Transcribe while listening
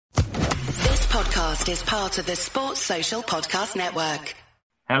podcast is part of the Sports Social Podcast Network.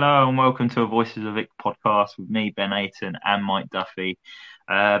 Hello and welcome to a Voices of Vic podcast with me, Ben Aiton, and Mike Duffy.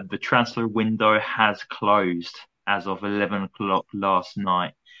 The transfer window has closed as of 11 o'clock last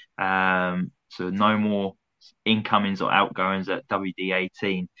night. So no more incomings or outgoings at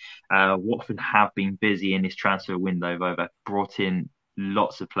WD18. Watford have been busy in this transfer window, though. They've brought in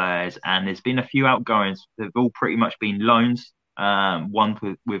lots of players and there's been a few outgoings. They've all pretty much been loans. One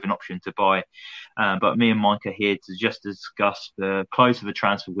with an option to buy. But me and Mike are here to just discuss the close of the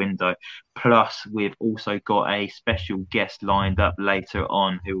transfer window. Plus, we've also got a special guest lined up later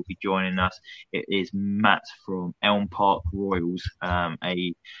on who will be joining us. It is Matt from Elm Park Royals,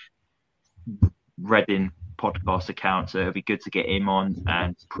 a Reading podcast account, so it'll be good to get him on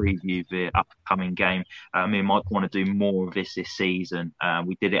and preview the upcoming game. Me and Mike want to do more of this season.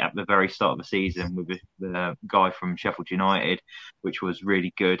 We did it at the very start of the season with the guy from Sheffield United, which was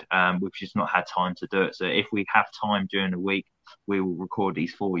really good. We've just not had time to do it, so if we have time during the week, we will record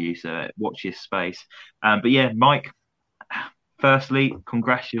these for you, so watch this space. But yeah, Mike, firstly,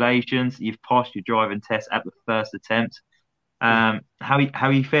 congratulations, you've passed your driving test at the first attempt. How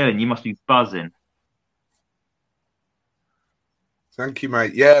are you feeling? You must be buzzing. Thank you,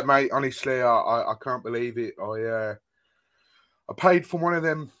 mate. Yeah, mate, honestly, I can't believe it. I paid for one of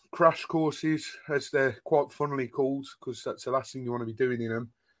them crash courses, as they're quite funnily called, because that's the last thing you want to be doing in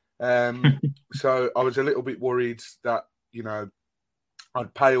them. So I was a little bit worried that, you know,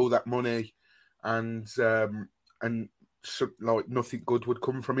 I'd pay all that money and like nothing good would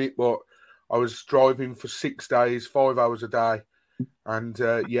come from it. But I was driving for 6 days, 5 hours a day. And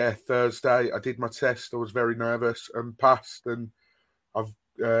Thursday I did my test. I was very nervous and passed, and I've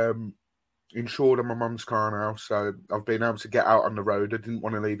insured on my mum's car now, so I've been able to get out on the road. I didn't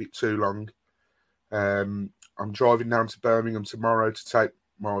want to leave it too long. I'm driving down to Birmingham tomorrow to take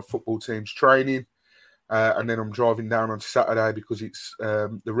my football team's training, and then I'm driving down on Saturday because it's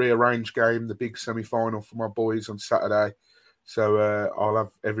the rearranged game, the big semi-final for my boys on Saturday. So I'll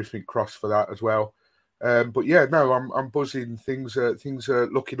have everything crossed for that as well. But yeah, no, I'm buzzing. Things are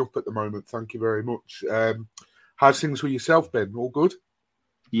looking up at the moment. Thank you very much. How's things with yourself, Ben? All good?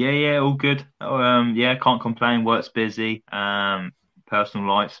 Yeah, all good. Can't complain. Work's busy. Personal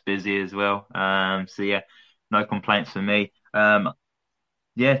life's busy as well. So yeah, no complaints for me.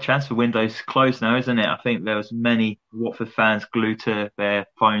 Transfer window's closed now, isn't it? I think there was many Watford fans glued to their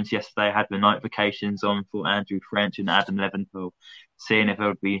phones yesterday, had the notifications on for Andrew French and Adam Leventhal, seeing if there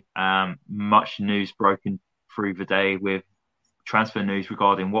would be much news broken through the day with transfer news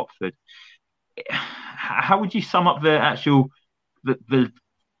regarding Watford. How would you sum up the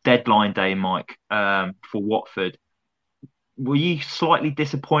deadline day, Mike, for Watford? Were you slightly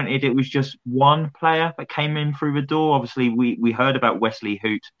disappointed it was just one player that came in through the door? Obviously, we heard about Wesley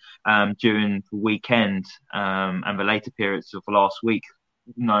Hoot during the weekend and the later periods of last week,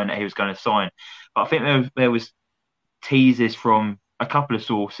 knowing that he was going to sign. But I think there was teases from a couple of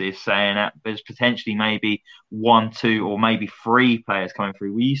sources saying that there's potentially maybe 1, 2, or maybe 3 players coming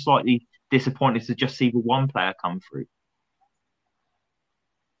through. Were you slightly disappointed to just see the one player come through?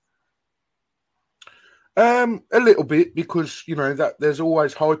 A little bit, because you know that there's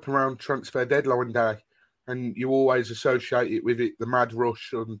always hype around transfer deadline day, and you always associate it with the mad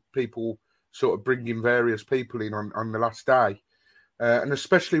rush and people sort of bringing various people in on the last day, and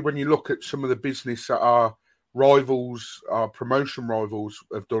especially when you look at some of the business that our rivals, our promotion rivals,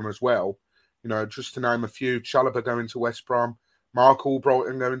 have done as well. You know, just to name a few: Chalobah going to West Brom, Mark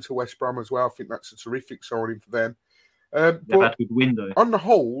Albrighton going to West Brom as well. I think that's a terrific signing for them. They've had a good window. On the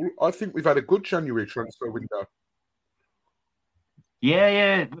whole, I think we've had a good January transfer window.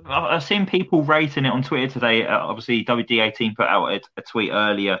 Yeah. I've seen people rating it on Twitter today. Obviously, WD18 put out a tweet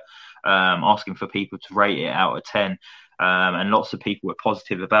earlier asking for people to rate it out of 10. And lots of people were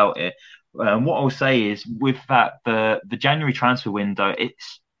positive about it. What I'll say is, with that, the January transfer window,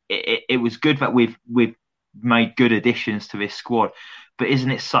 it was good that we've made good additions to this squad. But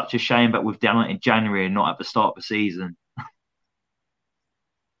isn't it such a shame that we've done it in January and not at the start of the season?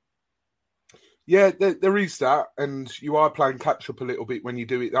 Yeah, there is that, and you are playing catch up a little bit when you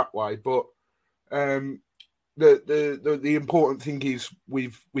do it that way. But the important thing is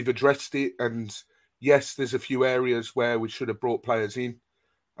we've addressed it, and yes, there's a few areas where we should have brought players in,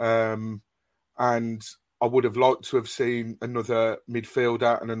 and I would have liked to have seen another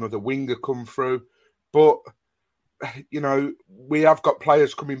midfielder and another winger come through, but you know, we have got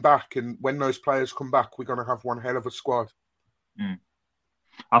players coming back, and when those players come back, we're going to have one hell of a squad.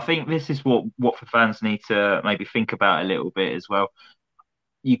 I think this is what Watford fans need to maybe think about a little bit as well.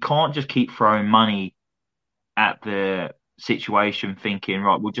 You can't just keep throwing money at the situation thinking,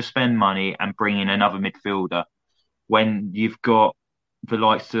 right, we'll just spend money and bring in another midfielder when you've got the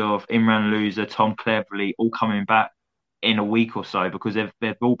likes of Imran Loser, Tom Cleverley all coming back in a week or so because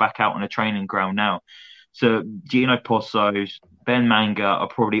they're all back out on the training ground now. So Gino Pozzo's, Ben Manga are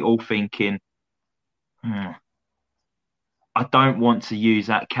probably all thinking, I don't want to use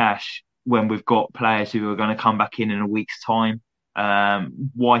that cash when we've got players who are going to come back in a week's time.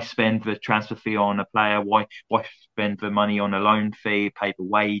 Why spend the transfer fee on a player? Why spend the money on a loan fee, pay the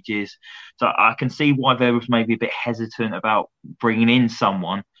wages? So I can see why they was maybe a bit hesitant about bringing in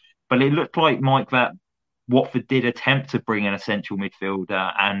someone, but it looked like, Mike, that Watford did attempt to bring in a central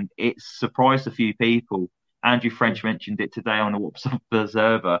midfielder, and it surprised a few people. Andrew French mentioned it today on the Watford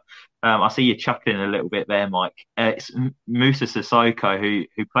Observer. I see you chuckling a little bit there, Mike. It's Moussa Sissoko,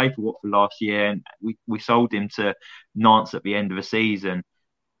 who played for Watford last year, and we sold him to Nantes at the end of the season.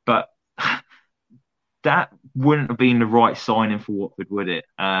 But that wouldn't have been the right signing for Watford, would it?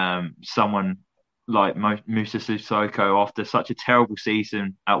 Someone like Moussa Sissoko, after such a terrible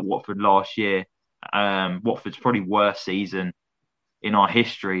season at Watford last year, Watford's probably worst season in our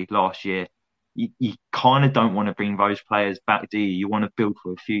history last year. You kind of don't want to bring those players back, do you? You want to build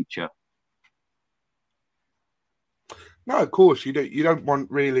for a future. No, of course you don't. You don't want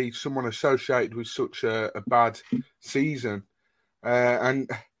really someone associated with such a bad season, and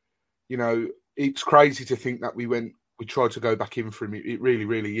you know it's crazy to think that we tried to go back in for him. It really,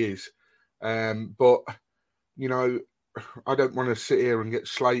 really is. But you know, I don't want to sit here and get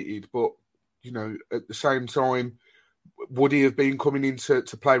slated, but you know, at the same time, would he have been coming in to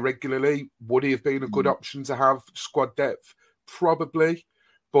play regularly? Would he have been a good option to have squad depth? Probably,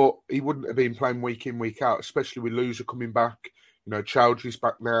 but he wouldn't have been playing week in, week out, especially with Loser coming back. You know, Chowdhury's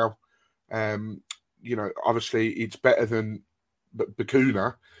back now. You know, obviously it's better than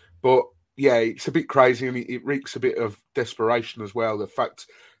Bacuna, but yeah, it's a bit crazy and it reeks a bit of desperation as well. The fact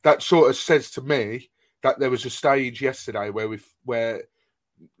that sort of says to me that there was a stage yesterday where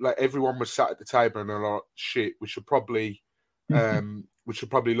like everyone was sat at the table and they're like, shit, we should probably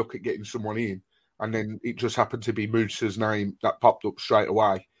look at getting someone in. And then it just happened to be Moosa's name that popped up straight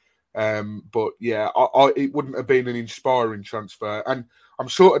away. But yeah, it wouldn't have been an inspiring transfer. And I'm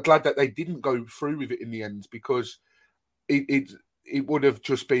sort of glad that they didn't go through with it in the end, because it would have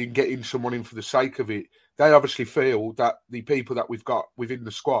just been getting someone in for the sake of it. They obviously feel that the people that we've got within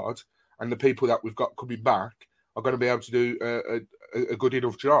the squad and the people that we've got coming back are going to be able to do a good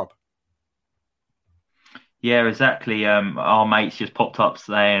enough job. Yeah, exactly. Our mates just popped up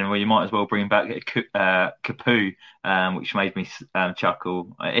saying, well, you might as well bring back Capoue, which made me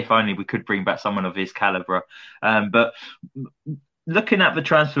chuckle. If only we could bring back someone of his calibre. But looking at the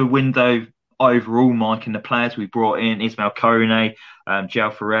transfer window overall, Mike, and the players we brought in, Ismail Kone,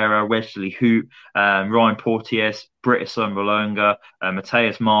 João Ferreira, Wesley Hoot, Ryan Porteous, Britt Assombalonga,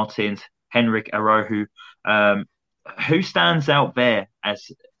 Mateus Martins, Henrik Arojo. Who stands out there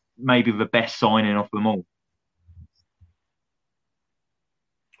as maybe the best signing of them all?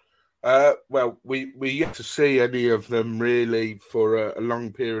 Well, we yet to see any of them really for a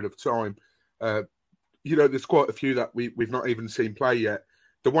long period of time. You know, there's quite a few that we've not even seen play yet.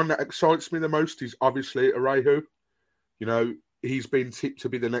 The one that excites me the most is obviously Arojo. You know, he's been tipped to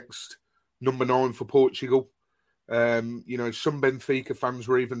be the next number 9 for Portugal. You know, some Benfica fans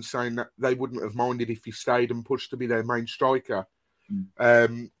were even saying that they wouldn't have minded if he stayed and pushed to be their main striker.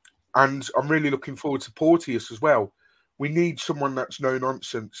 And I'm really looking forward to Porteous as well. We need someone that's no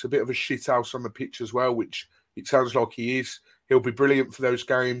nonsense, a bit of a shithouse on the pitch as well, which it sounds like he is. He'll be brilliant for those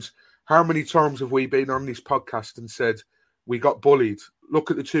games. How many times have we been on this podcast and said we got bullied?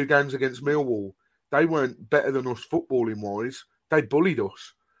 Look at the 2 games against Millwall. They weren't better than us footballing-wise. They bullied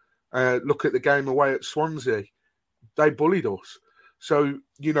us. Look at the game away at Swansea. They bullied us. So,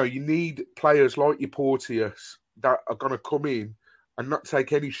 you know, you need players like your Porteous that are going to come in and not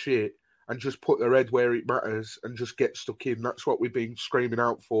take any shit and just put their head where it matters and just get stuck in. That's what we've been screaming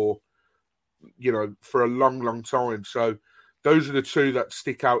out for, you know, for a long, long time. So those are the 2 that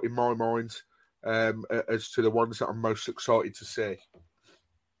stick out in my mind as to the ones that I'm most excited to see.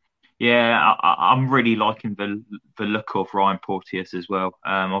 Yeah, I'm really liking the look of Ryan Porteous as well.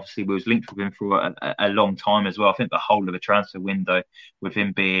 Obviously, we was linked with him for a long time as well. I think the whole of the transfer window, with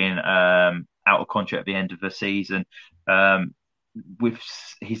him being out of contract at the end of the season.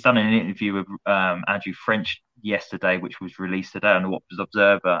 He's done an interview with Andrew French yesterday, which was released today on the Watford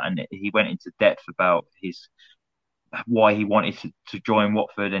Observer, and he went into depth about why he wanted to join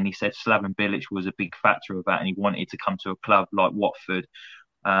Watford, and he said Slaven Bilic was a big factor of that, and he wanted to come to a club like Watford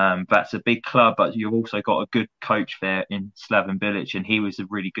But it's a big club, but you've also got a good coach there in Slaven Bilic, and he was a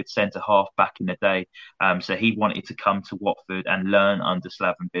really good centre half back in the day. So he wanted to come to Watford and learn under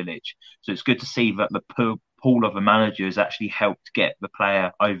Slaven Bilic. So it's good to see that the pool of the managers actually helped get the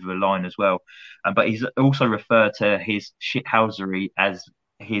player over the line as well. But he's also referred to his shithousery as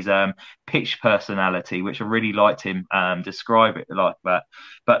his pitch personality, which I really liked him describe it like that.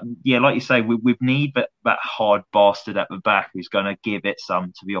 But yeah, like you say, we need that hard bastard at the back who's going to give it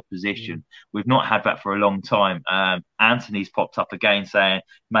some to the opposition. We've not had that for a long time. Anthony's popped up again saying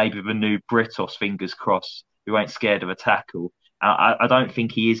maybe the new Britos, fingers crossed, who ain't scared of a tackle. I don't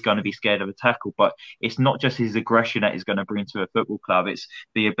think he is going to be scared of a tackle, but it's not just his aggression that he's going to bring to a football club. It's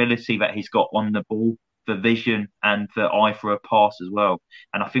the ability that he's got on the ball, the vision and the eye for a pass as well.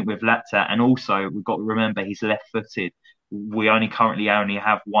 And I think we've lacked that. And also, we've got to remember he's left-footed. We currently only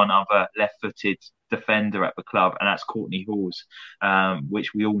have one other left-footed defender at the club, and that's Courtney Hawes,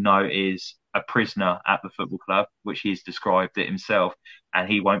 which we all know is a prisoner at the football club, which he's described it himself, and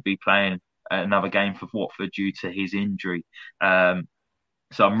he won't be playing another game for Watford due to his injury. So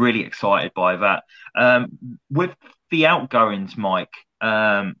I'm really excited by that. With the outgoings, Mike,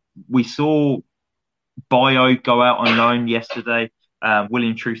 we saw Bayo go out on loan yesterday.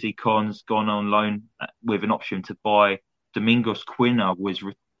 William Troost-Ekon's gone on loan with an option to buy. Domingos Quina was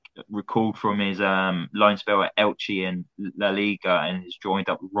recalled from his loan spell at Elche in La Liga and has joined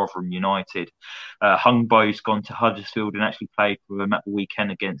up with Rotherham United. Hung Bo's gone to Huddersfield and actually played for them at the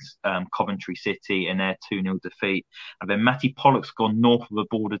weekend against Coventry City in their 2-0 defeat. And then Matty Pollock's gone north of the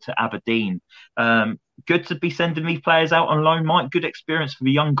border to Aberdeen. Good to be sending these players out on loan, Mike. Good experience for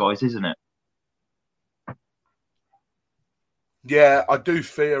the young guys, isn't it? Yeah, I do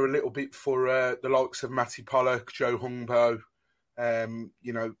fear a little bit for the likes of Matty Pollock, Joe Hungbo.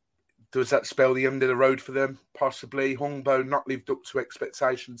 Does that spell the end of the road for them? Possibly. Hungbo not lived up to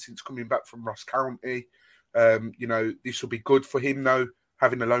expectations since coming back from Ross County. This will be good for him, though,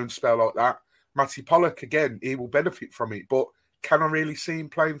 having a loan spell like that. Matty Pollock, again, he will benefit from it. But can I really see him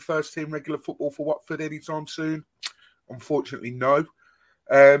playing first-team regular football for Watford anytime soon? Unfortunately, no.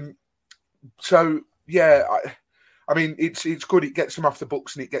 I mean, it's good. It gets them off the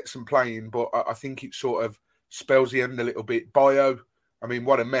books and it gets them playing, but I think it sort of spells the end a little bit. Bayo, I mean,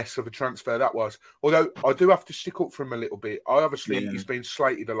 what a mess of a transfer that was. Although I do have to stick up for him a little bit. He's been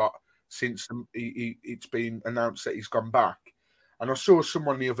slated a lot since it's been announced that he's gone back. And I saw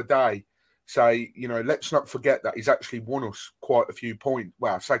someone the other day say, let's not forget that he's actually won us quite a few points.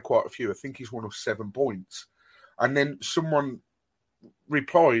 Well, I say quite a few. I think he's won us 7 points. And then someone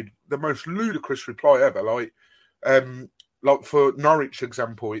replied, the most ludicrous reply ever, like for Norwich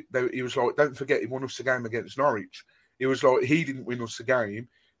example, he was like, don't forget he won us the game against Norwich. It was like, he didn't win us the game.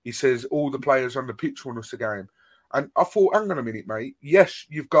 He says all the players on the pitch won us the game. And I thought, hang on a minute, mate. Yes,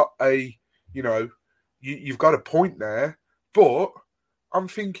 you've got you've got a point there, but I'm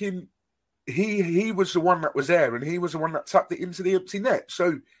thinking he was the one that was there and he was the one that tapped it into the empty net.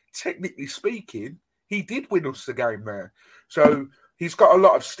 So technically speaking, he did win us the game there. So he's got a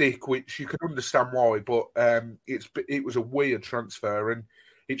lot of stick, which you can understand why, but it was a weird transfer, and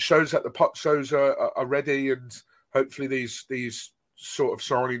it shows that the Pozzos are ready, and hopefully these sort of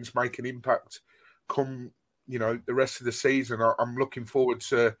signings make an impact come the rest of the season. I'm looking forward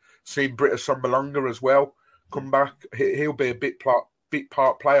to seeing Britta Sombalonga as well come back. He'll be a bit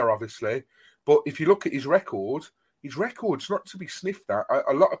part player, obviously, but if you look at his record's not to be sniffed at.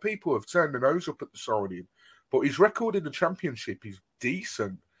 A lot of people have turned their nose up at the signing. But his record in the Championship is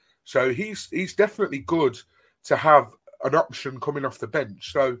decent. So he's definitely good to have an option coming off the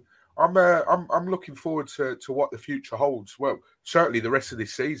bench. So I'm looking forward to what the future holds. Well, certainly the rest of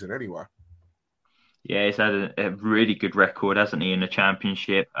this season anyway. Yeah, he's had a really good record, hasn't he, in the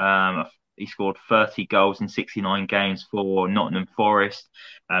Championship? He scored 30 goals in 69 games for Nottingham Forest.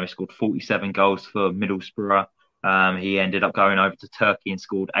 He scored 47 goals for Middlesbrough. He ended up going over to Turkey and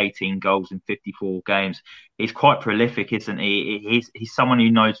scored 18 goals in 54 games. He's quite prolific, isn't he? He's someone who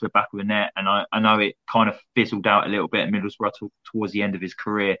knows the back of the net, and I know it kind of fizzled out a little bit at Middlesbrough towards the end of his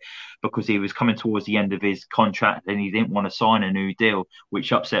career because he was coming towards the end of his contract and he didn't want to sign a new deal,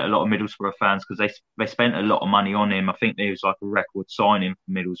 which upset a lot of Middlesbrough fans because they spent a lot of money on him. I think it was like a record signing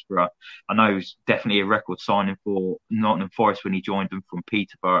for Middlesbrough. I know it was definitely a record signing for Nottingham Forest when he joined them from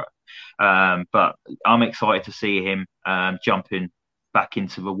Peterborough. But I'm excited to see him jumping back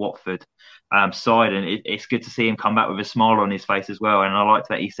into the Watford side, and it's good to see him come back with a smile on his face as well. And I liked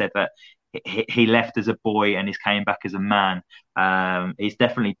that he said that he left as a boy and he's came back as a man. He's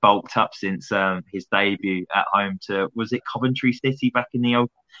definitely bulked up since his debut at home to, was it Coventry City back in the old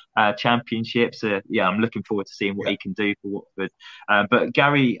Championship? So yeah, I'm looking forward to seeing what he can do for Watford. But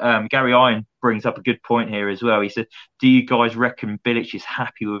Gary Iron brings up a good point here as well. He said, "Do you guys reckon Bilic is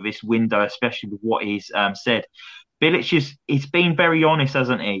happy with this window, especially with what he's said?" Bilic he's been very honest,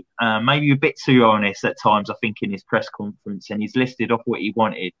 hasn't he? Maybe a bit too honest at times, I think, in his press conference. And he's listed off what he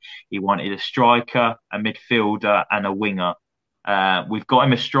wanted. He wanted a striker, a midfielder, and a winger. We've got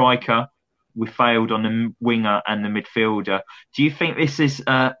him a striker. We failed on the winger and the midfielder. Do you think this is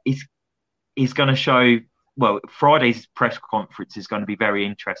going to show? Well, Friday's press conference is going to be very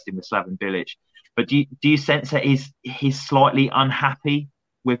interesting with Slaven Bilic. But do you sense that he's slightly unhappy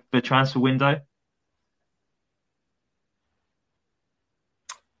with the transfer window?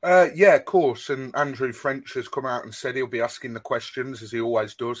 Yeah, of course. And Andrew French has come out and said he'll be asking the questions, as he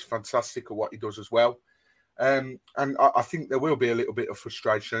always does. Fantastic at what he does as well. And I think there will be a little bit of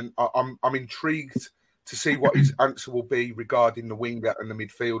frustration. I'm intrigued to see what his answer will be regarding the winger and the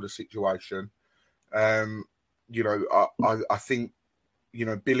midfielder situation. I think,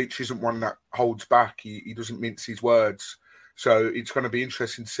 Bilic isn't one that holds back. He doesn't mince his words. So it's going to be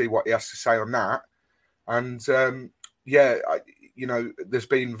interesting to see what he has to say on that. And, there's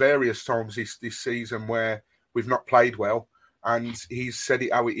been various times this season where we've not played well, and he's said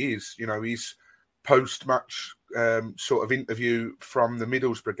it how it is. His post-match sort of interview from the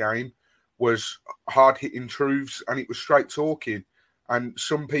Middlesbrough game was hard-hitting truths, and it was straight talking. And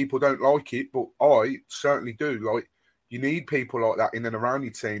some people don't like it, but I certainly do. Like, you need people like that in and around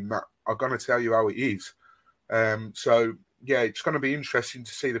your team that are going to tell you how it is. It's going to be interesting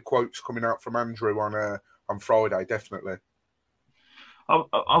to see the quotes coming out from Andrew on Friday, definitely.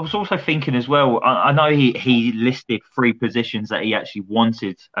 I was also thinking as well, I know he listed 3 positions that he actually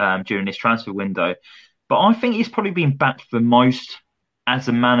wanted during this transfer window, but I think he's probably been backed the most as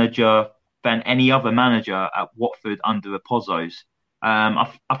a manager than any other manager at Watford under the Pozzos.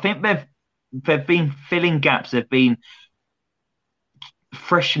 I think they've been filling gaps, they've been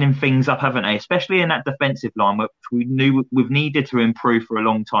freshening things up, haven't they? Especially in that defensive line, which we knew we've needed to improve for a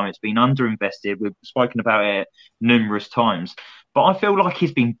long time. It's been underinvested. We've spoken about it numerous times. But I feel like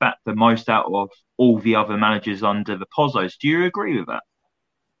he's been backed the most out of all the other managers under the Pozzos. Do you agree with that?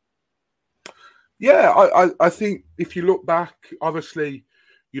 Yeah, I think if you look back, obviously,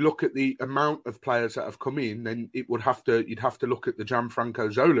 you look at the amount of players that have come in, then you'd have to look at the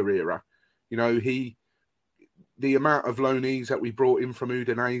Gianfranco Zola era. The amount of loanees that we brought in from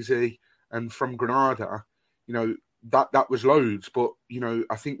Udinese and from Granada, that was loads, but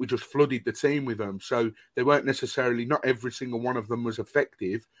I think we just flooded the team with them, so they weren't necessarily, not every single one of them was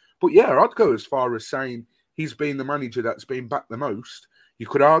effective. But yeah, I'd go as far as saying he's been the manager that's been back the most. You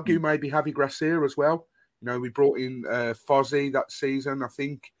could argue maybe Javi Gracia as well. We brought in Fozzie that season. I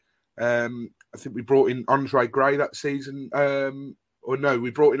think we brought in Andre Gray that season.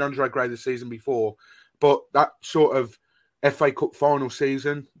 We brought in Andre Gray the season before, but that sort of FA Cup final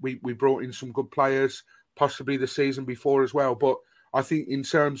season, we brought in some good players. Possibly the season before as well. But I think in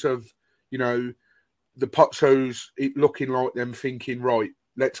terms of, the Pozzos, it looking like them thinking, right,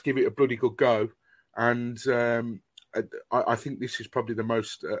 let's give it a bloody good go. And I think this is probably the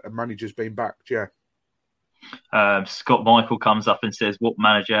most a manager's been backed, yeah. Scott Michael comes up and says, what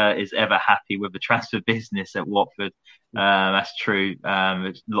manager is ever happy with the transfer business at Watford? That's true.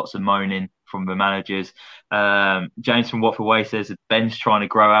 There's lots of moaning from the managers. James from Watford Way says Ben's trying to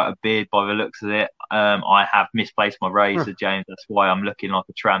grow out a beard by the looks of it. I have misplaced my razor, James. That's why I'm looking like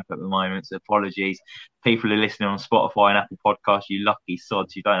a tramp at the moment. So apologies. People are listening on Spotify and Apple Podcasts. You lucky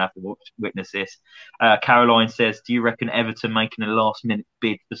sods. You don't have to witness this. Caroline says, do you reckon Everton making a last-minute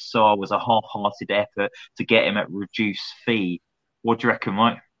bid for Sarr was a half-hearted effort to get him at reduced fee? What do you reckon,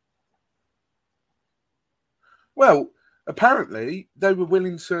 Mike? Well, apparently they were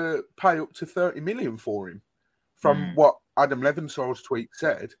willing to pay up to 30 million for him from what Adam Leventhal's tweet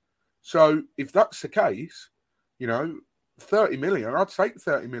said. So if that's the case, 30 million, I'd take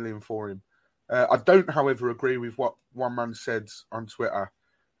 30 million for him. I don't, however, agree with what one man said on Twitter.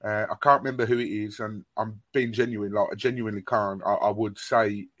 I can't remember who it is, and I'm being genuine. Like, I genuinely can't. I would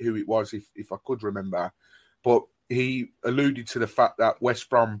say who it was if I could remember. But he alluded to the fact that West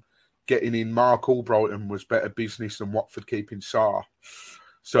Brom getting in Mark Albrighton was better business than Watford keeping Sarr.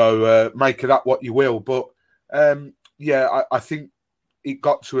 So make of that what you will. But I think it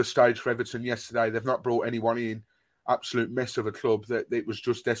got to a stage for Everton yesterday. They've not brought anyone in. Absolute mess of a club. That it was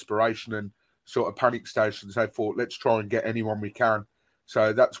just desperation and sort of panic stations. They thought, let's try and get anyone we can.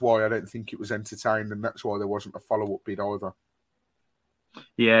 So that's why I don't think it was entertained, and that's why there wasn't a follow-up bid either.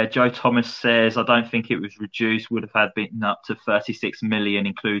 Yeah, Joe Thomas says, I don't think it was reduced, would have had been up to 36 million,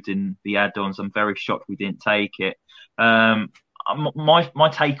 including the add-ons. I'm very shocked we didn't take it. My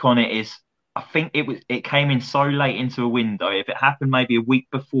take on it is, I think it came in so late into a window. If it happened maybe a week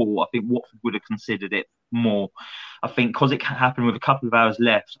before, I think Watford would have considered it more. I think because it happened with a couple of hours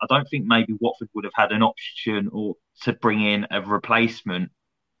left, I don't think maybe Watford would have had an option or to bring in a replacement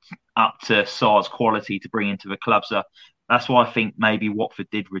up to Sarr's quality to bring into the club. So that's why I think maybe Watford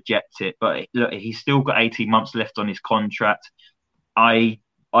did reject it. But look, he's still got 18 months left on his contract. I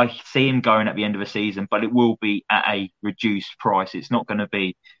see him going at the end of the season, but it will be at a reduced price. It's not going to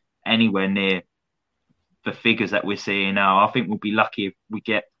be anywhere near the figures that we're seeing now. I think we'll be lucky if we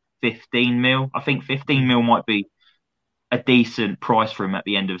get 15 mil. I think 15 mil might be a decent price for him at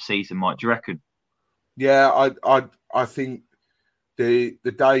the end of the season, Mike. Do you reckon? Yeah, I think the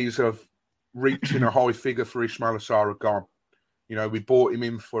days of reaching a high figure for Ismaila Sarr are gone. You know, we bought him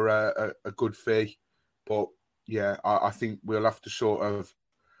in for a good fee, but yeah, I think we'll have to sort of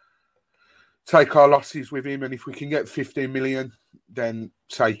take our losses with him, and if we can get 15 million, then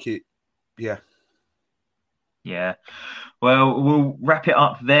take it. Yeah. Yeah. Well, we'll wrap it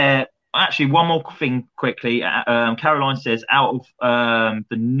up there. Actually, one more thing quickly. Caroline says, out of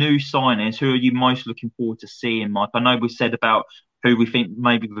the new signings, who are you most looking forward to seeing, Mike? I know we said about who we think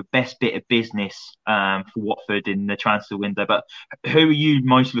maybe the best bit of business for Watford in the transfer window, but who are you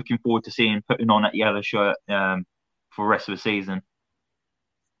most looking forward to seeing putting on that yellow shirt for the rest of the season?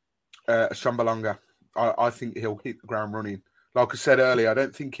 Sambalanga. I think he'll hit the ground running. Like I said earlier, I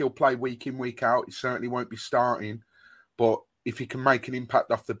don't think he'll play week in, week out. He certainly won't be starting, but if he can make an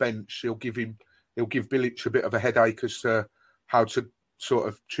impact off the bench, he'll give Bilic a bit of a headache as to how to sort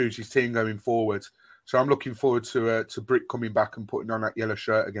of choose his team going forward. So I'm looking forward to Brick coming back and putting on that yellow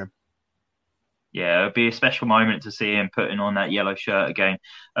shirt again. Yeah, it'll be a special moment to see him putting on that yellow shirt again.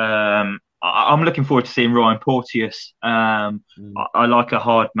 I'm looking forward to seeing Ryan Porteous. I like a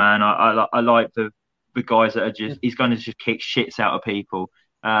hard man. I like the guys that are just, he's going to just kick shits out of people.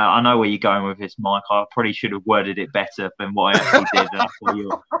 I know where you're going with this, Mike. I probably should have worded it better than what I actually did. That's why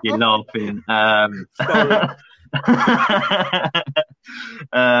you're laughing. I'm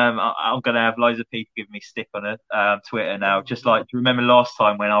going to have loads of people giving me stick on Twitter now. Just like, do you remember last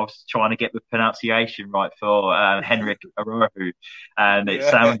time when I was trying to get the pronunciation right for Henrik Arahu, and it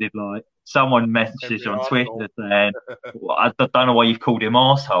sounded like someone messaged on Twitter saying, I don't know why you've called him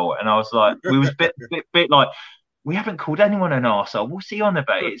arsehole. And I was like, we was a bit like, we haven't called anyone an arsehole. What's he on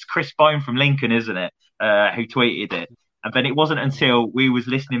about? It's Chris Bone from Lincoln, isn't it? Who tweeted it. And then it wasn't until we was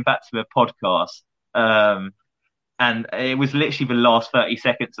listening back to the podcast, and it was literally the last 30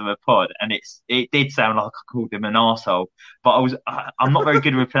 seconds of a pod, and it did sound like I called him an arsehole, but I'm not very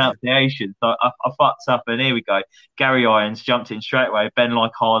good with pronunciation, so I fucked up, and here we go. Gary Irons jumped in straight away. Ben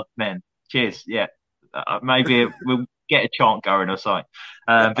like hard men. Cheers. Yeah, maybe we'll get a chant going or something.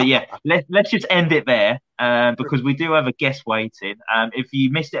 But yeah, let's just end it there because we do have a guest waiting. If you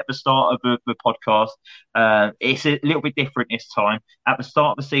missed it at the start of the podcast, it's a little bit different this time. At the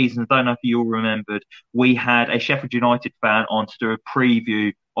start of the season, I don't know if you all remembered, we had a Sheffield United fan on to do a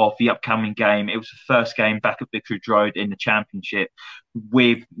preview of the upcoming game. It was the first game back at Vicarage Road in the Championship.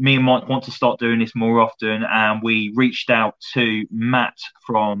 With me and Mike want to start doing this more often, and we reached out to Matt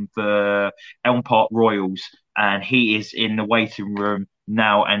from the Elm Park Royals, and he is in the waiting room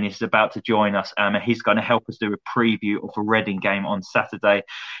now and is about to join us. And he's going to help us do a preview of the Reading game on Saturday.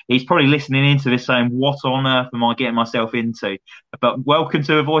 He's probably listening into this saying, what on earth am I getting myself into? But welcome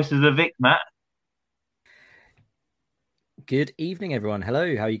to the Voices of Vic, Matt. Good evening, everyone.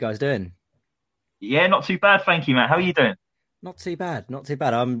 Hello, how are you guys doing? Yeah, not too bad, thank you, Matt. How are you doing? Not too bad, not too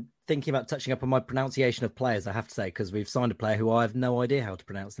bad. I'm thinking about touching up on my pronunciation of players, I have to say, because we've signed a player who I have no idea how to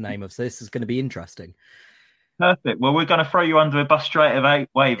pronounce the name of, so this is going to be interesting. Perfect. Well, we're going to throw you under a bus straight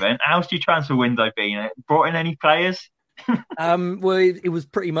away then. How's your transfer window been? Brought in any players? Well, it was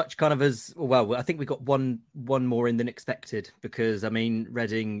pretty much kind of as well. I think we got one more in than expected because, I mean,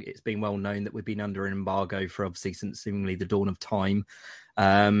 Reading, it's been well known that we've been under an embargo for obviously since seemingly the dawn of time.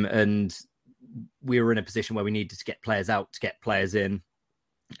 And we were in a position where we needed to get players out to get players in.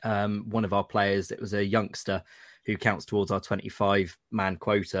 One of our players, it was a youngster who counts towards our 25-man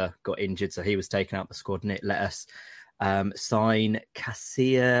quota, got injured, so he was taken out the squad, and it let us sign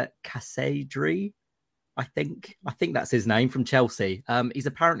Kasia Kasadri. I think that's his name, from Chelsea. He's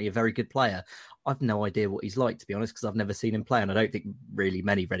apparently a very good player. I've no idea what he's like, to be honest, because I've never seen him play, and I don't think really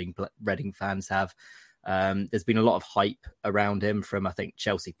many Reading fans have. There's been a lot of hype around him from, I think,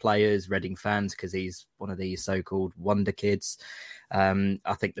 Chelsea players, Reading fans, because he's one of these so-called wonder kids.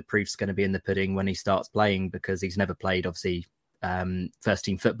 I think the proof's going to be in the pudding when he starts playing, because he's never played, obviously, first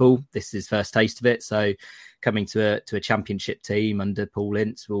team football. This is his first taste of it. So coming to a championship team under Paul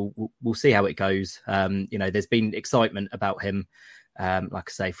Ince, we'll see how it goes. There's been excitement about him, like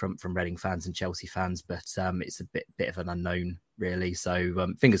I say, from Reading fans and Chelsea fans, but it's a bit of an unknown, really.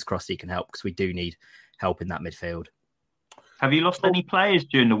 So fingers crossed he can help, because we do need help in that midfield. Have you lost any players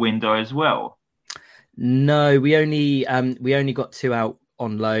during the window as well? No, we only got 2 out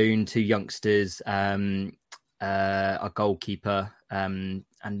on loan, 2 youngsters, our goalkeeper, and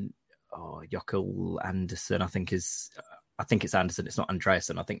Jokel Anderson, I think it's Anderson. It's not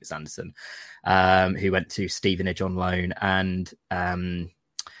Andreasen. I think it's Anderson, who went to Stevenage on loan, and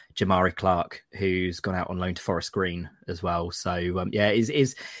Jamari Clark, who's gone out on loan to Forest Green as well. So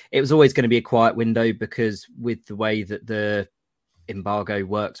it was always going to be a quiet window, because with the way that the embargo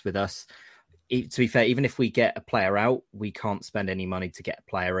works with us, to be fair, even if we get a player out, we can't spend any money to get a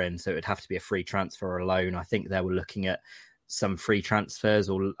player in. So it would have to be a free transfer or a loan. I think they were looking at some free transfers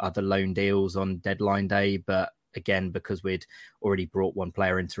or other loan deals on deadline day. But again, because we'd already brought one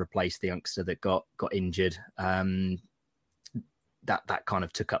player in to replace the youngster that got injured, that kind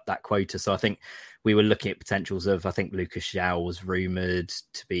of took up that quota. So I think we were looking at potentials of, I think Lucas João was rumoured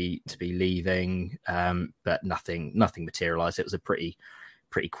to be leaving, but nothing materialised. It was a pretty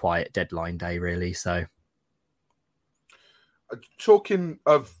quiet deadline day, really. So, talking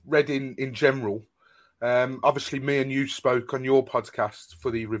of Reading in general, obviously me and you spoke on your podcast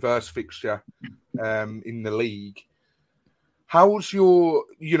for the reverse fixture in the league. How's your,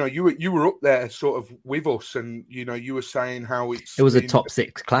 you were up there sort of with us, and you were saying how it was a top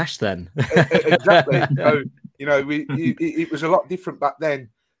 6 clash then. Exactly. So it was a lot different back then.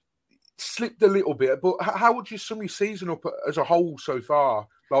 Slipped a little bit, but how would you sum your season up as a whole so far?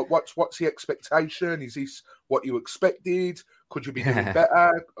 Like, what's the expectation? Is this what you expected? Could you be doing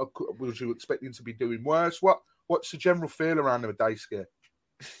better? Or was you expecting to be doing worse? What's the general feel around the Dayscare?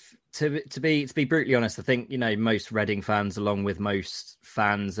 To be brutally honest, I think most Reading fans, along with most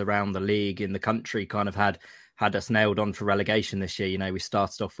fans around the league in the country, kind of had us nailed on for relegation this year. We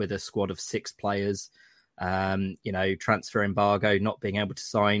started off with a squad of 6 players. Transfer embargo, not being able to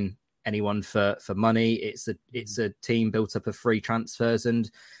sign anyone for money. It's a team built up of free transfers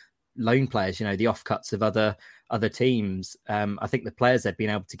and loan players. The offcuts of other teams. I think the players they've been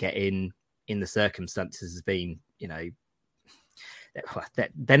able to get in the circumstances has been,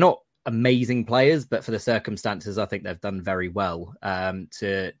 they're not amazing players, but for the circumstances, I think they've done very well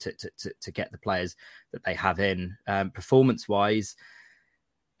to get the players that they have in. Performance wise,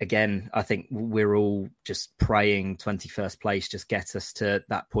 again, I think we're all just praying 21st place just get us to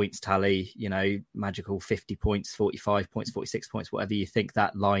that points tally, magical 50 points, 45 points, 46 points, whatever you think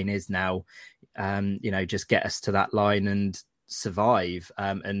that line is now, just get us to that line and survive.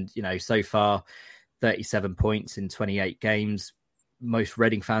 So far, 37 points in 28 games. Most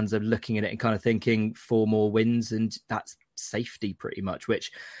Reading fans are looking at it and kind of thinking 4 more wins, and that's safety pretty much,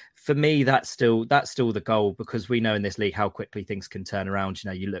 which for me, that's still the goal, because we know in this league how quickly things can turn around.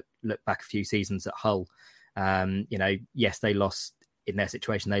 You look back a few seasons at Hull, yes, they lost in their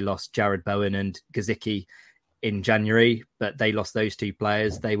situation. They lost Jared Bowen and Gazicki in January, but they lost those 2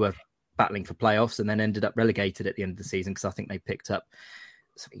 players. They were battling for playoffs and then ended up relegated at the end of the season, because I think they picked up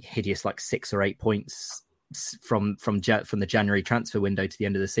something hideous like 6 or 8 points from the January transfer window to the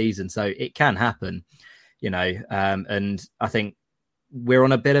end of the season. So it can happen, and I think we're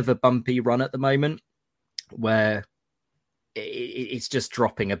on a bit of a bumpy run at the moment where it's just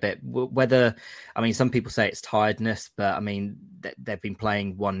dropping a bit. Some people say it's tiredness, but they've been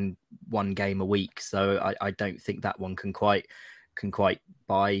playing one game a week, so I don't think that one can quite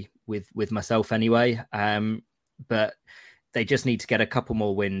buy with myself anyway. But they just need to get a couple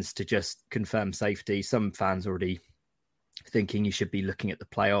more wins to just confirm safety. Some fans already thinking you should be looking at the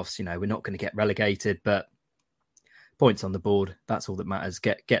playoffs. We're not going to get relegated, but points on the board, that's all that matters.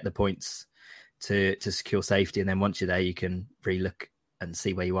 Get the points to secure safety, and then once you're there, you can relook and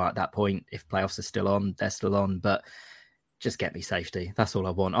see where you are at that point. If playoffs are still on, they're still on, but just get me safety. That's all I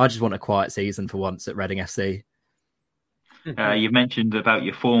want. I just want a quiet season for once at Reading FC. You mentioned about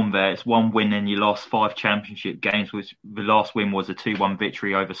your form there. It's 1 win and you lost 5 championship games, which the last win was a 2-1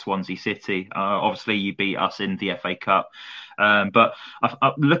 victory over Swansea City. Obviously, you beat us in the FA Cup. But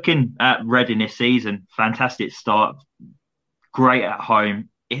looking at Reading this season, fantastic start, great at home.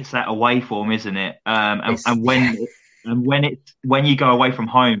 It's that away form, isn't it? When you go away from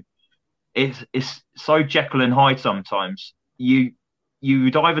home, it's so Jekyll and Hyde sometimes. You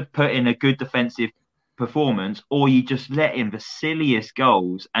would either put in a good defensive performance, or you just let in the silliest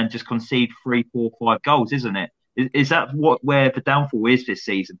goals and just concede 3, 4, 5 goals, isn't it? Is that where the downfall is this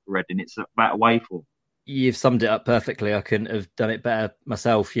season for Reading? It's that away form. You've summed it up perfectly. I couldn't have done it better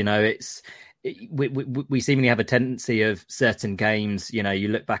myself. We seemingly have a tendency of certain games. You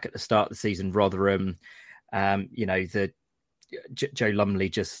look back at the start of the season, Rotherham. The Joe Lumley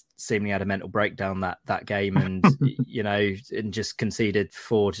just seemingly had a mental breakdown that game, and and just conceded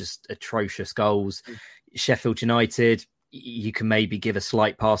 4 just atrocious goals. Sheffield United, you can maybe give a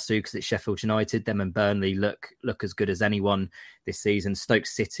slight pass to because it's Sheffield United. Them and Burnley look as good as anyone this season. Stoke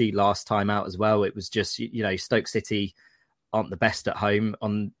City last time out as well. It was just Stoke City aren't the best at home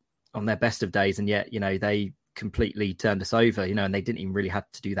on their best of days, and yet they completely turned us over. And they didn't even really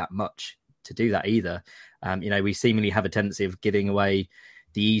have to do that much to do that either. We seemingly have a tendency of giving away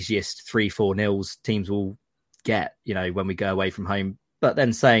the easiest 3-4 nils teams will get, when we go away from home. But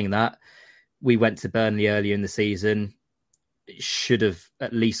then saying that, we went to Burnley earlier in the season, should have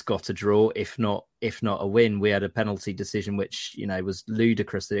at least got a draw, if not a win. We had a penalty decision, which, was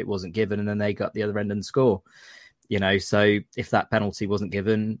ludicrous that it wasn't given, and then they got the other end and score. So if that penalty wasn't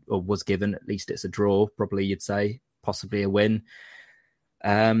given or was given, at least it's a draw, probably you'd say, possibly a win.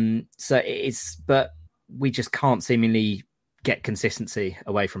 But we just can't seemingly get consistency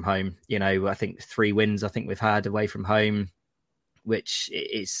away from home. I think 3 wins we've had away from home, which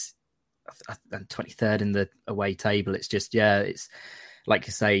is 23rd in the away table. It's just, it's like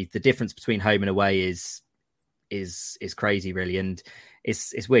you say, the difference between home and away is crazy, really. And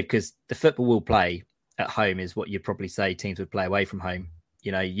it's weird because the football we'll play at home is what you'd probably say teams would play away from home.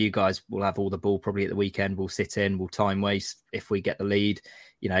 You guys will have all the ball probably at the weekend. We'll sit in, we'll time waste if we get the lead,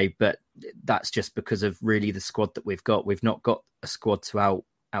 but that's just because of really the squad that we've got. We've not got a squad to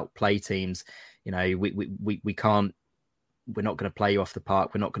outplay teams. We can't, we're not going to play you off the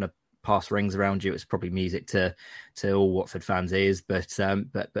park. We're not going to pass rings around you. It's probably music to all Watford fans' ears, but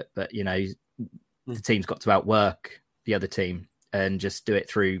the team's got to outwork the other team and just do it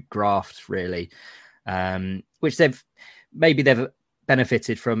through graft, really, which they've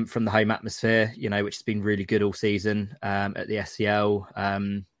benefited from the home atmosphere, which has been really good all season at the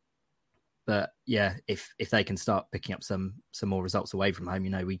SCL. But yeah, if they can start picking up some more results away from home,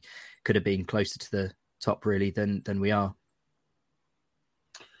 we could have been closer to the top really than we are.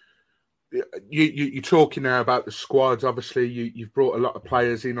 You're talking now about the squads. Obviously, you've brought a lot of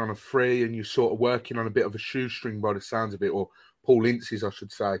players in on a free, and you're sort of working on a bit of a shoestring by the sounds of it, or Paul Ince's, I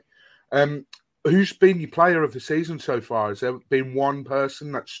should say. Who's been your player of the season so far? Has there been one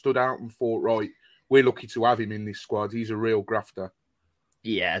person that stood out and thought, right, we're lucky to have him in this squad? He's a real grafter.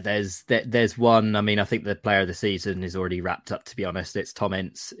 Yeah, there's one. I mean, I think the player of the season is already wrapped up, to be honest. It's Tom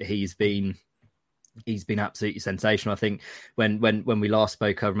Ince. He's been absolutely sensational. I think when we last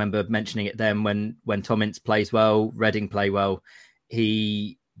spoke, I remember mentioning it then, when Tom Ince plays well, Reading play well,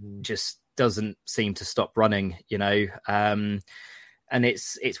 he just doesn't seem to stop running, and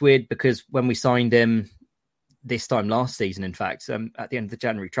it's weird because when we signed him this time last season, in fact, at the end of the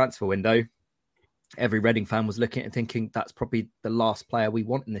January transfer window, every Reading fan was looking at it thinking that's probably the last player we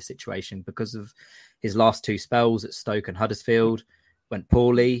want in this situation because of his last 2 spells at Stoke and Huddersfield. Went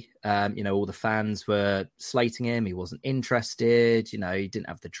poorly. All the fans were slating him. He wasn't interested. He didn't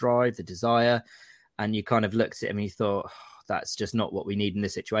have the drive, the desire. And you kind of looked at him and you thought, that's just not what we need in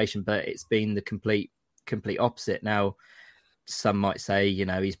this situation. But it's been the complete opposite. Now, some might say,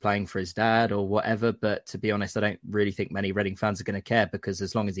 he's playing for his dad or whatever. But to be honest, I don't really think many Reading fans are going to care because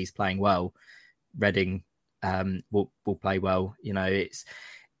as long as he's playing well, Reading will play well.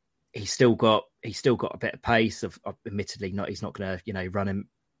 He's still got a bit of pace. Admittedly, he's not going to run him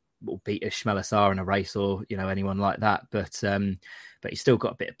or beat Ismail Assar in a race or anyone like that. But he's still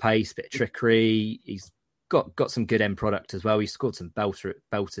got a bit of pace, a bit of trickery. He's got some good end product as well. He scored some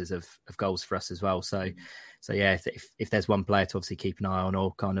belters of goals for us as well. So yeah, if there's one player to obviously keep an eye on,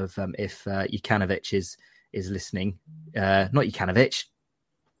 or kind of if Jukanovic is listening, not Jukanovic,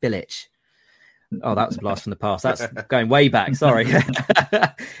 Bilic. Oh, that was a blast from the past. That's going way back. Sorry.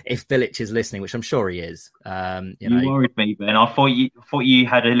 If Bilic is listening, which I'm sure he is. You worried me, Ben. I thought you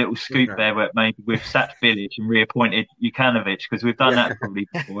had a little scoop there where maybe we've sacked Bilic and reappointed Jukanovic, because we've done that probably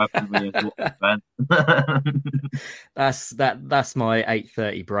before, haven't we, as Watford fans? That's my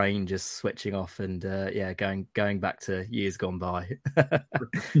 8:30 brain just switching off and going back to years gone by. But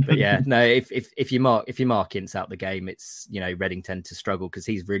yeah, no, if you mark Ince out the game, it's Reading tend to struggle because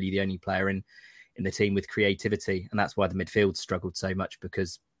he's really the only player in the team with creativity, and that's why the midfield struggled so much,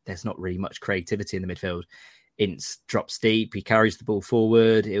 because there's not really much creativity in the midfield. Ince drops deep, he carries the ball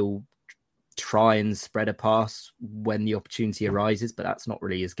forward, he'll try and spread a pass when the opportunity arises, but that's not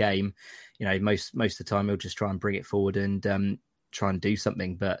really his game. Most of the time he'll just try and bring it forward and try and do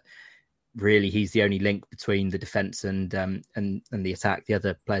something, but really he's the only link between the defense and the attack. The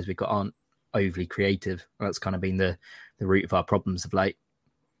other players we've got overly creative. That's kind of been the root of our problems of late.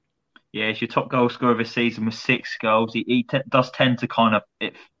 Yeah, he's your top goal scorer of the season with 6 goals. He does tend to kind of,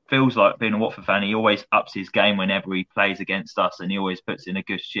 it feels like being a Watford fan, he always ups his game whenever he plays against us, and he always puts in a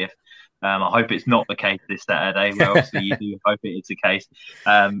good shift. I hope it's not the case this Saturday, where obviously you do hope it is the case.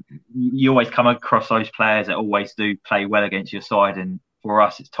 You always come across those players that always do play well against your side, and for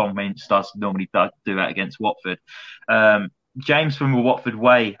us, it's Tom Minch does normally do that against Watford. James from the Watford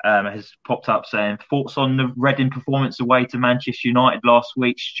Way has popped up saying, thoughts on the Reading performance away to Manchester United last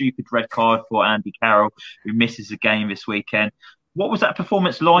week? Stupid red card for Andy Carroll, who misses the game this weekend. What was that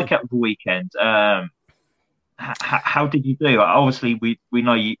performance like at the weekend? How did you do? Obviously, we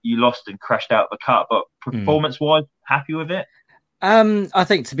know you lost and crashed out the cup, but performance-wise, happy with it? I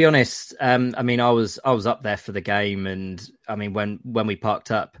think, to be honest, I mean, I was up there for the game, and I mean, when we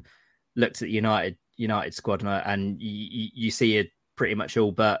parked up, looked at the United squad, and you see it pretty much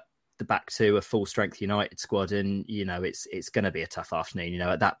all but the back to a full strength United squad, and it's going to be a tough afternoon.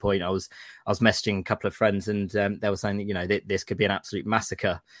 At that point, I was messaging a couple of friends, and they were saying that this could be an absolute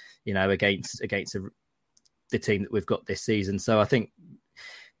massacre, against the team that we've got this season. So I think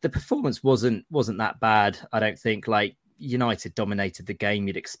the performance wasn't that bad. I don't think, like, United dominated the game.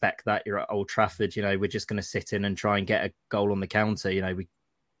 You'd expect that. You're at Old Trafford. We're just going to sit in and try and get a goal on the counter. We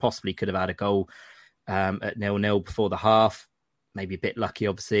possibly could have had a goal at 0-0 before the half. Maybe a bit lucky,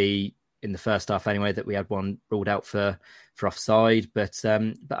 obviously, in the first half anyway, that we had one ruled out for offside. But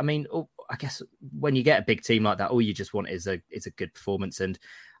I mean, I guess when you get a big team like that, all you just want is a good performance. And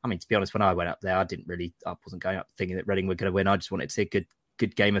I mean, to be honest, when I went up there, I wasn't going up thinking that Reading were going to win. I just wanted to see a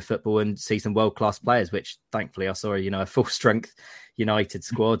good game of football and see some world-class players, which thankfully I saw, a full-strength United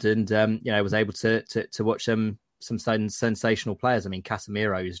squad, and was able to watch some sensational players. I mean,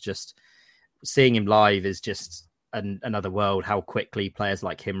 Casemiro is just, seeing him live is just another world, how quickly players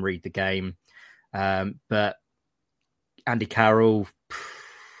like him read the game. But Andy Carroll,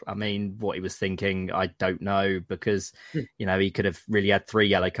 I mean, what he was thinking, I don't know, because, he could have really had 3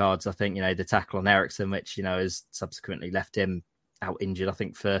 yellow cards. I think, the tackle on Eriksen, which, has subsequently left him out injured, I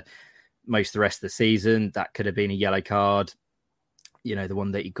think, for most of the rest of the season. That could have been a yellow card. The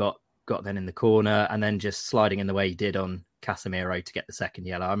one that he got then in the corner, and then just sliding in the way he did on Casemiro to get the second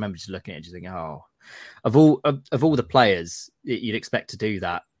yellow. I remember just looking at it, just thinking, of all the players you'd expect to do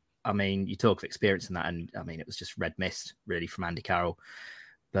that. I mean, you talk of experience in that, and I mean, it was just red mist really from Andy Carroll.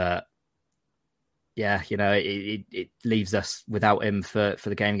 But yeah, it leaves us without him for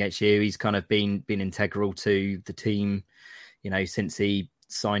the game against you. He's kind of been integral to the team, since he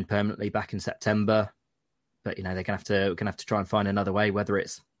signed permanently back in September. But they're gonna have to try and find another way, whether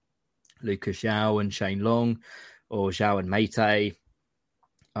it's Lucas João and Shane Long, or João and Meite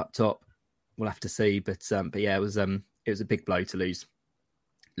up top. We'll have to see. But yeah, it was a big blow to lose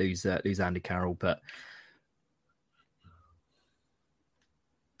Andy Carroll. But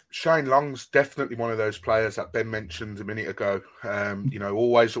Shane Long's definitely one of those players that Ben mentioned a minute ago.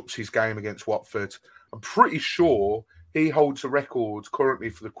 Always ups his game against Watford. I'm pretty sure he holds a record currently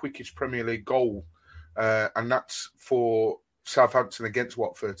for the quickest Premier League goal, and that's for Southampton against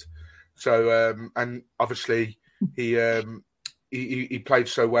Watford. So, and obviously he played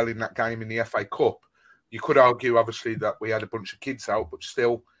so well in that game in the FA Cup. You could argue, obviously, that we had a bunch of kids out, but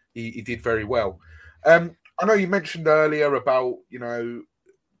still, he did very well. I know you mentioned earlier about,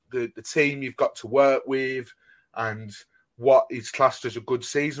 the team you've got to work with and what is classed as a good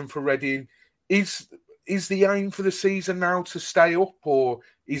season for Reading. Is the aim for the season now to stay up, or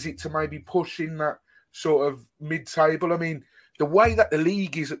is it to maybe push in that sort of mid-table? I mean, the way that the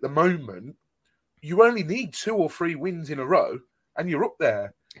league is at the moment, you only need 2 or 3 wins in a row and you're up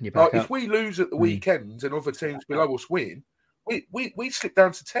there. Like, if we lose at the weekend and other teams below us win, we slip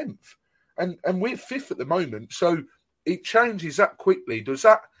down to 10th. And we're 5th at the moment. So it changes that quickly. Does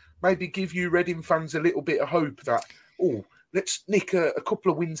that maybe give you Reading fans a little bit of hope that, let's nick a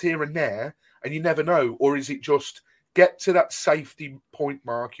couple of wins here and there, and you never know? Or is it just get to that safety point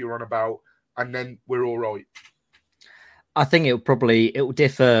mark you're on about, and then we're all right? I think it will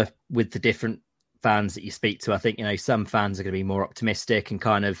differ with the different fans that you speak to. I think, some fans are going to be more optimistic and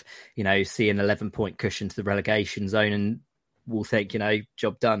kind of, see an 11-point cushion to the relegation zone and will think,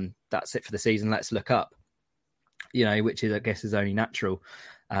 job done. That's it for the season. Let's look up, which is, I guess, is only natural.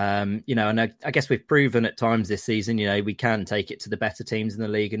 And I guess we've proven at times this season, we can take it to the better teams in the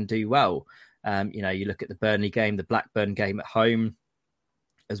league and do well. You look at the Burnley game, the Blackburn game at home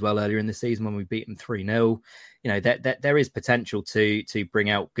as well earlier in the season when we beat them 3-0. There is potential to bring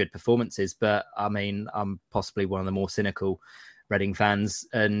out good performances, but I mean, I'm possibly one of the more cynical Reading fans,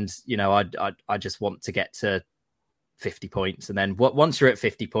 and I just want to get to 50 points. And then once you're at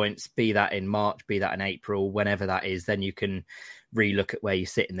 50 points, be that in March, be that in April, whenever that is, then you can relook at where you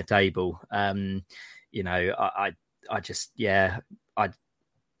sit in the table. You know, I just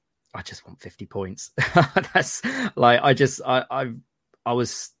want 50 points. That's like, I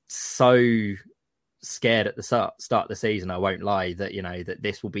was so scared at the start of the season, I won't lie, that, you know, that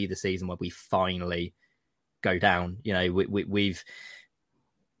this will be the season where we finally go down. You know,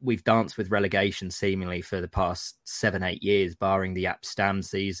 we've danced with relegation seemingly for the past 7-8 years, barring the Amsterdam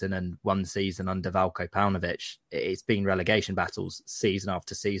season and one season under Valko Paunovic. It's been relegation battles season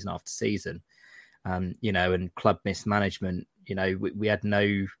after season after season. You know, and club mismanagement. You know, we had no,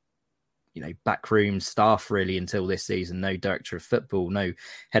 you know, backroom staff really until this season. No director of football, no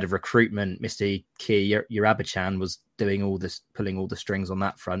head of recruitment. Mr. Kia Urabachan was doing all this, pulling all the strings on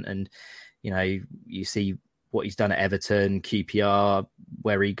that front. And, you know, you see what he's done at Everton, QPR,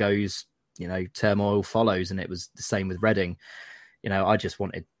 where he goes, you know, turmoil follows, and it was the same with Reading. You know, I just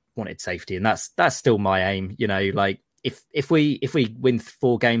wanted safety, and that's still my aim. You know, like if we win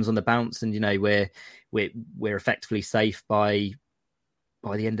 4 games on the bounce, and, you know, we're effectively safe by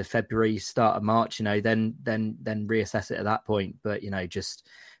the end of February, start of March, you know, then reassess it at that point. But, you know, just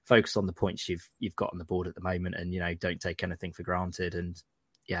focus on the points you've got on the board at the moment, and, you know, don't take anything for granted. And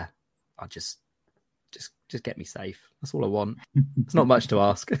yeah, I just get me safe. That's all I want. It's not much to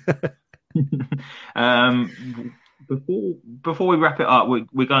ask. Before we wrap it up,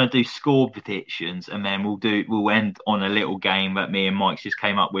 we're going to do score predictions, and then we'll end on a little game that me and Mike just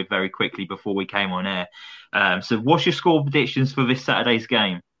came up with very quickly before we came on air. So what's your score predictions for this Saturday's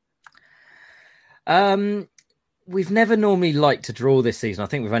game? We've never normally liked to draw this season. I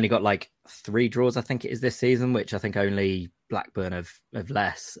think we've only got like 3 draws, I think it is this season, which I think only Blackburn have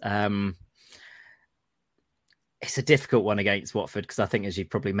less. It's a difficult one against Watford, because I think, as you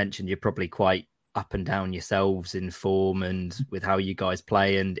probably mentioned, you're probably quite up and down yourselves in form and with how you guys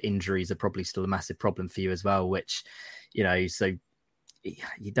play, and injuries are probably still a massive problem for you as well, which, you know, so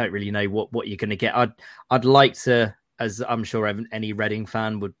you don't really know what you're going to get. I'd like to, as I'm sure any Reading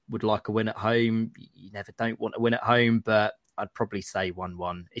fan would like a win at home. You never don't want to win at home, but I'd probably say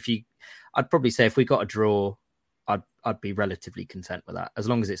 1-1. I'd probably say if we got a draw, I'd be relatively content with that, as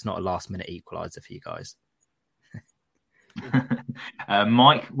long as it's not a last minute equaliser for you guys.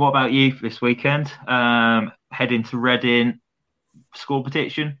 Mike, what about you this weekend? Heading to Reading, score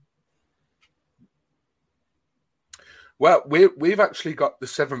prediction? Well, we've actually got the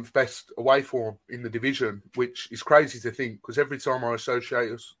 7th best away form in the division, which is crazy to think, because every time I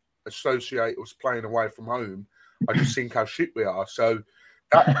associate us playing away from home, I just think how shit we are. So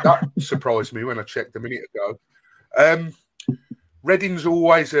that surprised me when I checked a minute ago. Reading's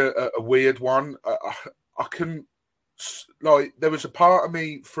always a weird one. I can. Like, there was a part of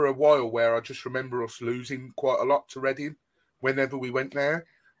me for a while where I just remember us losing quite a lot to Reading whenever we went there.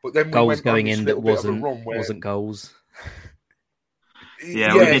 But then goals we went going in that wasn't goals.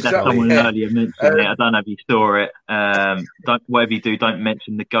 Yeah, we did that. Someone earlier mentioned it. I don't know if you saw it. Whatever you do, don't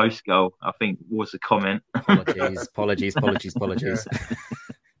mention the ghost goal, I think was the comment. Apologies.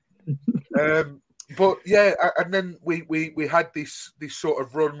 But yeah, and then we had this sort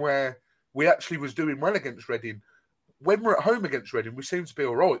of run where we actually was doing well against Reading. When we're at home against Reading, we seem to be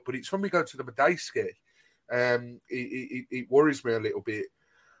all right, but it's when we go to the Medeski, it worries me a little bit,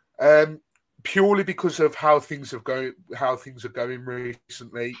 purely because of how things are going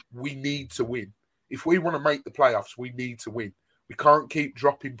recently. We need to win. If we want to make the playoffs, we need to win. We can't keep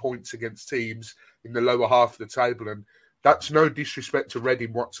dropping points against teams in the lower half of the table, and that's no disrespect to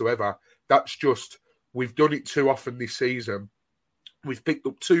Reading whatsoever. That's just, we've done it too often this season. We've picked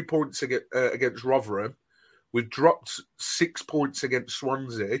up 2 points against Rotherham. We've dropped 6 points against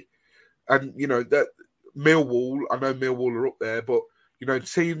Swansea. And, you know, that Millwall, I know Millwall are up there, but, you know,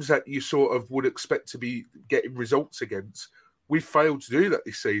 teams that you sort of would expect to be getting results against, we've failed to do that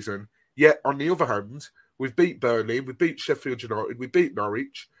this season. Yet, on the other hand, we've beat Burnley, we beat Sheffield United, we beat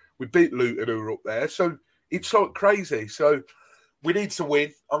Norwich, we beat Luton, who are up there. So it's like crazy. So we need to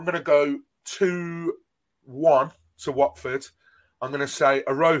win. I'm going to go 2-1 to Watford. I'm going to say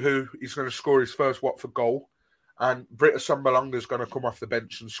Arohu is going to score his first Watford goal. And Britta Sambalanga is going to come off the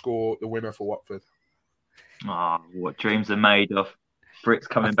bench and score the winner for Watford. What dreams are made of. Britt's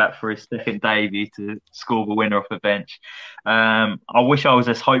coming back for his second debut to score the winner off the bench. I wish I was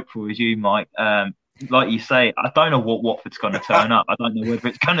as hopeful as you, Mike. Like you say, I don't know what Watford's going to turn up. I don't know whether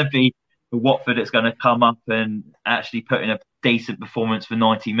it's going to be the Watford that's going to come up and actually put in a decent performance for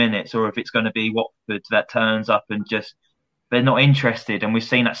 90 minutes, or if it's going to be Watford that turns up and just, they're not interested. And we've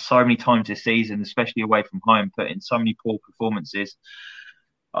seen that so many times this season, especially away from home, put in so many poor performances.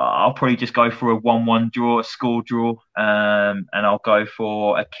 I'll probably just go for a 1-1 draw, a score draw, and I'll go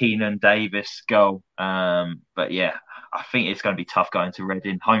for a Keenan Davis goal. But yeah, I think it's going to be tough going to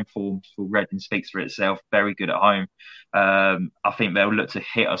Reading. Home form for Reading speaks for itself. Very good at home. I think they'll look to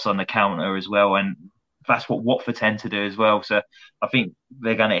hit us on the counter as well, and that's what Watford tend to do as well. So I think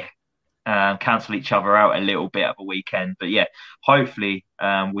they're going to cancel each other out a little bit at the weekend. But yeah, hopefully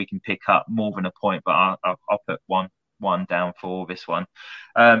we can pick up more than a point. But I'll put one down for this one.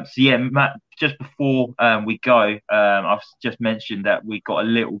 So yeah, Matt, just before we go, I've just mentioned that we got a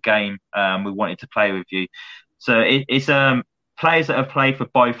little game we wanted to play with you. So it's players that have played for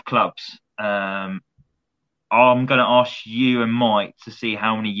both clubs. I'm going to ask you and Mike to see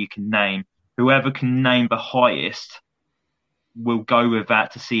how many you can name. Whoever can name the highest, we'll go with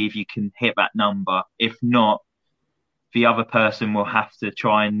that to see if you can hit that number. If not, the other person will have to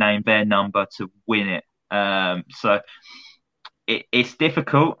try and name their number to win it. So it's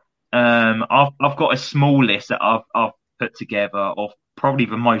difficult. I've got a small list that I've put together of probably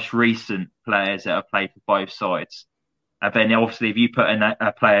the most recent players that have played for both sides. And then obviously if you put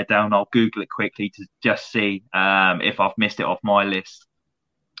a player down, I'll Google it quickly to just see if I've missed it off my list.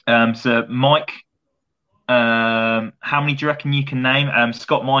 So Mike, how many do you reckon you can name?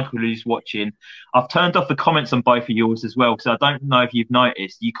 Scott Michael, who's watching, I've turned off the comments on both of yours as well, so I don't know if you've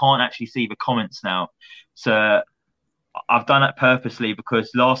noticed, you can't actually see the comments now. So I've done that purposely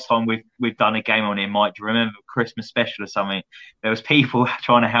because last time we've done a game on here, Mike, do you remember Christmas special or something? There was people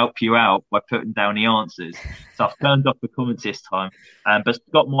trying to help you out by putting down the answers. So I've turned off the comments this time. But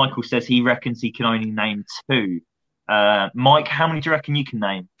Scott Michael says he reckons he can only name 2. Mike, how many do you reckon you can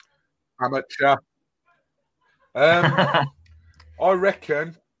name? Amateur. I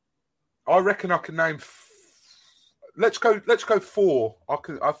reckon I can name. Let's go 4.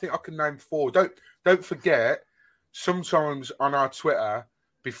 I think I can name 4. Don't forget. Sometimes on our Twitter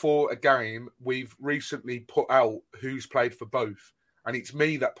before a game, we've recently put out who's played for both, and it's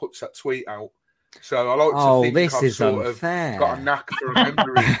me that puts that tweet out. So I like to think this I've is sort unfair. of got a knack for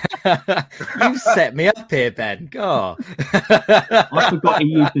remembering. You set me up here, Ben. God. I forgot he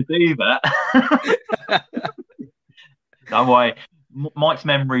used to do that. Don't worry. Mike's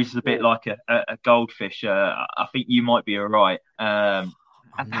memory is a bit like a goldfish. I think you might be all right. How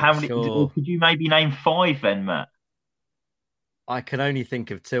many? Sure. Could you maybe name 5 then, Matt? I can only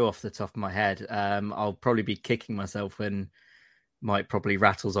think of 2 off the top of my head. I'll probably be kicking myself when Mike probably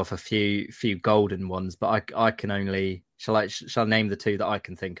rattles off a few golden ones, but I can only shall I name the 2 that I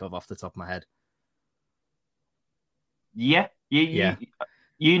can think of off the top of my head? Yeah.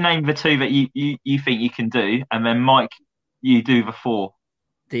 You name the 2 that you think you can do, and then Mike, you do the 4.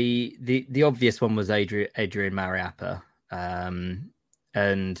 The obvious one was Adrian Mariappa,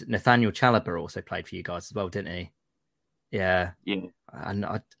 and Nathaniel Chalobah also played for you guys as well, didn't he? Yeah. And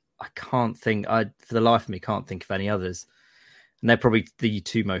I can't think. For the life of me, can't think of any others. And they're probably the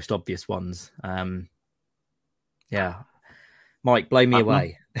 2 most obvious ones. Yeah. Mike, blow me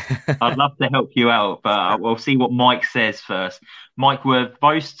away. I'd love to help you out, but we'll see what Mike says first. Mike, were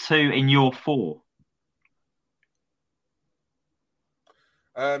those 2 in your 4?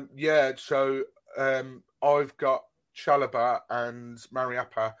 Yeah. So I've got Chalobah and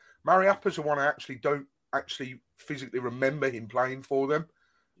Mariappa. Mariappa's the one I actually don't physically remember him playing for them.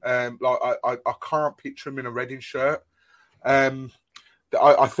 I can't picture him in a Reading shirt. I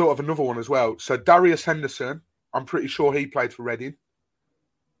thought of another one as well. So Darius Henderson, I'm pretty sure he played for Reading.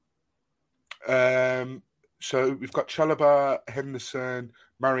 So we've got Chalobah, Henderson,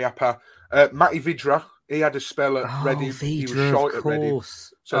 Mariappa, Matty Vidra. He had a spell at Reading. Vidra, he was short at Reading.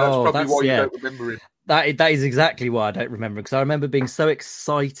 So that's probably why you don't remember him. That is exactly why I don't remember, because I remember being so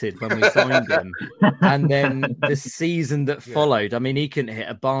excited when we signed him, and then the season that followed. I mean, he couldn't hit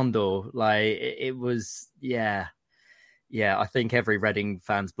a barn door. Like it was, yeah. I think every Reading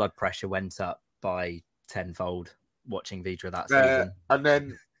fan's blood pressure went up by tenfold watching Vidra that season. And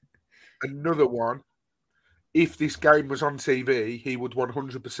then another one. If this game was on TV, he would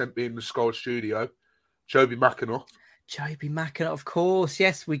 100% be in the Sky studio. Joby McAnuff. Joby McAnuff, of course.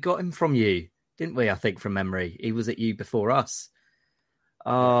 Yes, we got him from you. Didn't we? I think from memory, he was at you before us.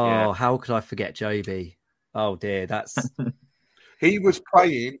 Oh, yeah. How could I forget Joby? Oh dear, that's. He was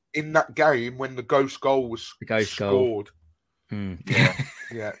playing in that game when the ghost goal was scored. Goal.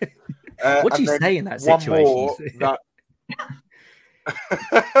 Yeah. What do you say in that situation?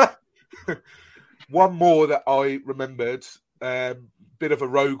 One more that I remembered, bit of a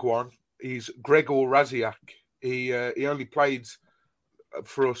rogue one, is Gregor Raziak. He only played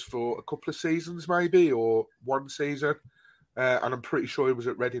for us for a couple of seasons, maybe, or one season, and I'm pretty sure he was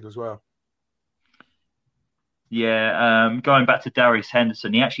at Reading as well. Yeah, going back to Darius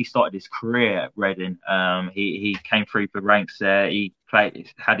Henderson, he actually started his career at Reading. He came through the ranks there. He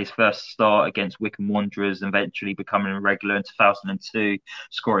had his first start against Wycombe Wanderers, and eventually becoming a regular in 2002,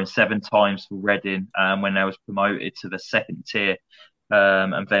 scoring 7 times for Reading when they was promoted to the second tier.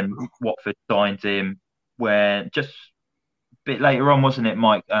 And then Watford signed him when just a bit later on, wasn't it,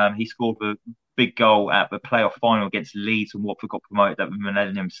 Mike? He scored a big goal at the playoff final against Leeds, and Watford got promoted at the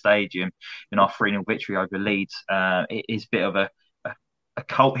Millennium Stadium in our 3-0 victory over Leeds. It is a bit of a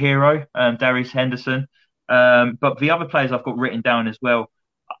cult hero, Darius Henderson. But the other players I've got written down as well,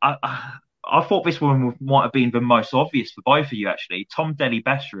 I thought this one might have been the most obvious for both of you, actually. Tom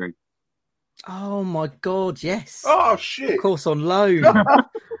Dele-Bashiru. Oh my God, yes. Oh shit! Of course, on loan.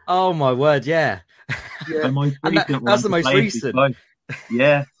 Oh my word, yeah. Yeah. That's the most recent.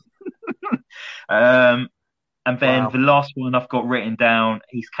 Yeah. And then the last one I've got written down,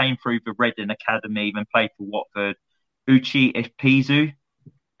 he's came through the Reading Academy, then played for Watford. Uche Ekpezu.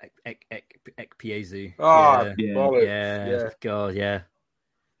 Ekpezu. Oh, yeah. God,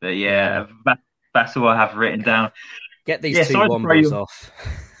 yeah. But that's all I have written down. Get these two Wombats off.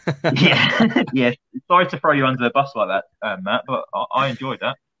 yeah. Sorry to throw you under the bus like that, Matt, but I enjoyed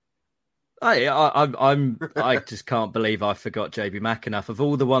that. I just can't believe I forgot JB McAnuff. Of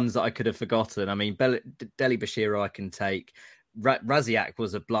all the ones that I could have forgotten, I mean, Dele-Bashiru I can take. Raziak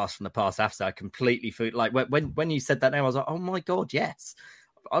was a blast from the past after. I completely like when you said that now, I was like, oh my God, yes.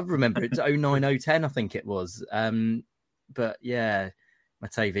 I remember it's 09, 010, I think it was. But yeah,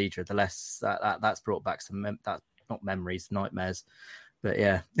 Matej Vydra, the less that's brought back some not memories, nightmares. But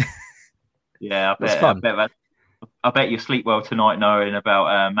yeah. Yeah, I bet you sleep well tonight knowing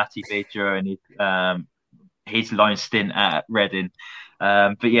about Matej Vydra and his loan stint at Reading.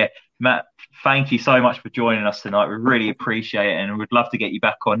 But yeah, Matt, thank you so much for joining us tonight. We really appreciate it, and we'd love to get you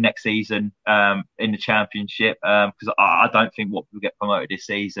back on next season in the Championship because I don't think Watford will get promoted this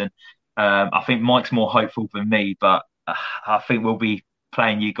season. I think Mike's more hopeful than me, but I think we'll be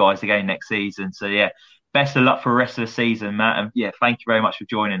playing you guys again next season. So yeah, best of luck for the rest of the season, Matt. And yeah, thank you very much for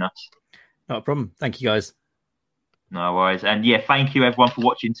joining us. Not a problem. Thank you, guys. No worries. And yeah, thank you everyone for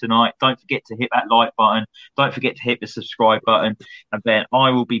watching tonight. Don't forget to hit that like button. Don't forget to hit the subscribe button. And then I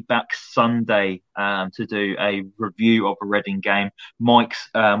will be back Sunday to do a review of a Reading game. Mike's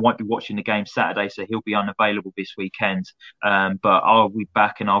won't be watching the game Saturday, so he'll be unavailable this weekend. But I'll be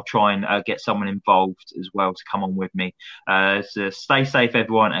back and I'll try and get someone involved as well to come on with me. So stay safe,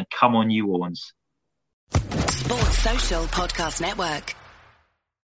 everyone, and come on, you Orns. Sports Social Podcast Network.